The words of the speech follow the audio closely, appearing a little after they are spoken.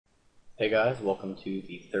Hey guys, welcome to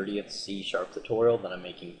the 30th C# tutorial that I'm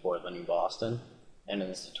making for the New Boston. And in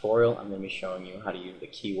this tutorial, I'm going to be showing you how to use the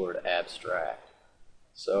keyword abstract.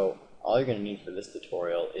 So all you're going to need for this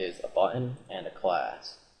tutorial is a button and a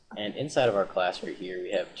class. And inside of our class right here,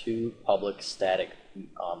 we have two public static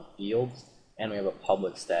fields, and we have a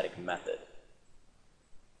public static method.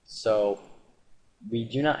 So we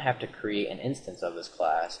do not have to create an instance of this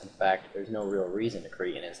class. In fact, there's no real reason to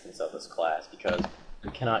create an instance of this class because we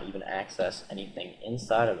cannot even access anything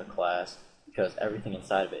inside of the class because everything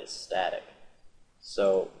inside of it is static.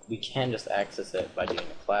 So we can just access it by doing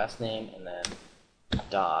a class name and then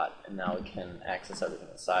dot, and now we can access everything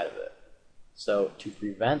inside of it. So to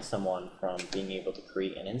prevent someone from being able to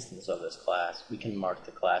create an instance of this class, we can mark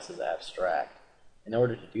the class as abstract. In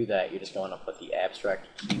order to do that, you're just going to put the abstract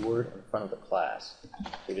keyword in front of the class.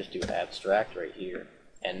 So just do abstract right here.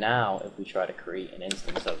 And now if we try to create an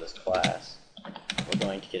instance of this class, we're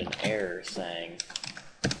going to get an error saying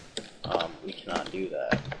we cannot do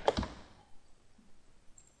that.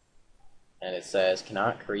 And it says,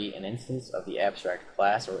 cannot create an instance of the abstract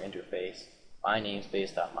class or interface by names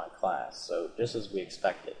based on my class. So just as we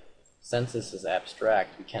expected, since this is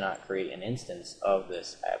abstract, we cannot create an instance of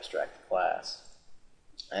this abstract class.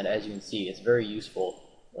 And as you can see, it's very useful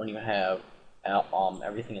when you have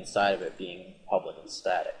everything inside of it being public and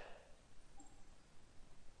static.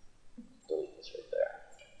 Delete this right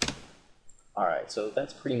there. Alright, so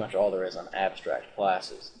that's pretty much all there is on abstract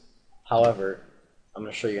classes. However, I'm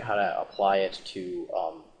going to show you how to apply it to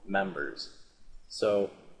members.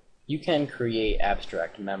 So you can create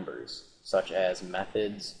abstract members such as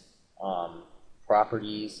methods,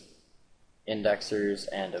 properties, indexers,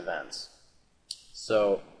 and events.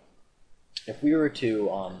 So if we were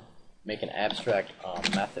to make an abstract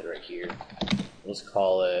method right here, let's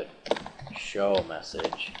call it show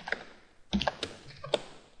message,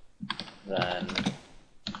 then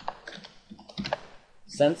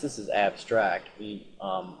since this is abstract, we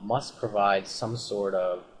must provide some sort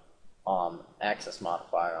of access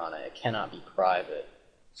modifier on it. It cannot be private.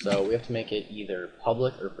 So we have to make it either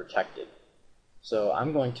public or protected. So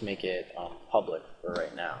I'm going to make it public for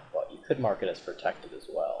right now, but you could mark it as protected as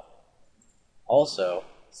well. Also,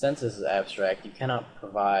 since this is abstract, you cannot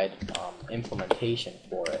provide implementation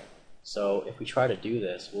for it. So if we try to do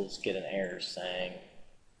this, we'll just get an error saying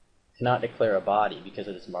cannot declare a body because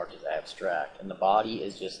it is marked as abstract. And the body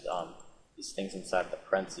is just these things inside the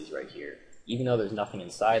parentheses right here. Even though there's nothing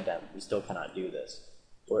inside them, we still cannot do this.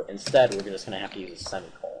 Instead, we're just going to have to use a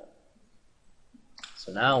semicolon.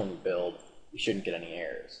 So now when we build, we shouldn't get any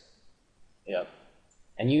errors. Yep.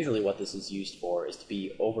 And usually what this is used for is to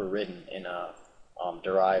be overridden in a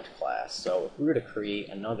derived class. So if we were to create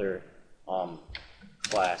another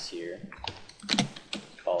class here,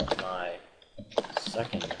 call it my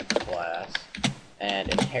second class, and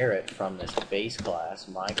inherit from this base class,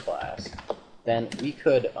 my class, then we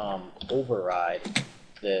could override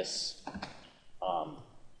this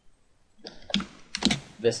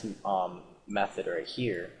method right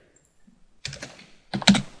here.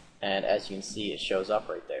 And as you can see, it shows up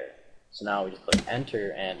right there. So now we just click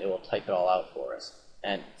enter and it will type it all out for us.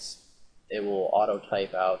 And it will auto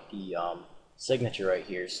type out the signature right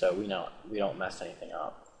here so we don't mess anything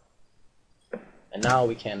up. And now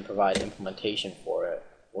we can provide implementation for it.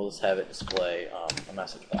 We'll just have it display a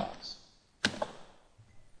message box.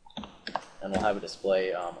 And we'll have it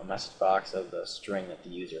display a message box of the string that the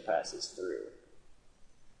user passes through.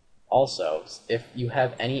 Also, if you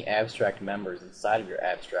have any abstract members inside of your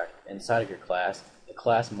class, the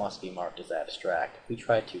class must be marked as abstract. If we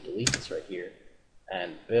try to delete this right here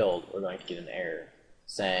and build, we're going to get an error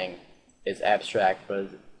saying it's abstract, but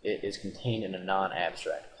it is contained in a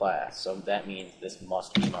non-abstract class. So that means this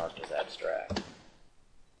must be marked as abstract.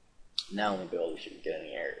 Now when we build, we shouldn't get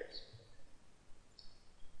any errors.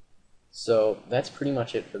 So that's pretty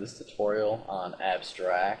much it for this tutorial on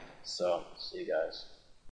abstract. So see you guys.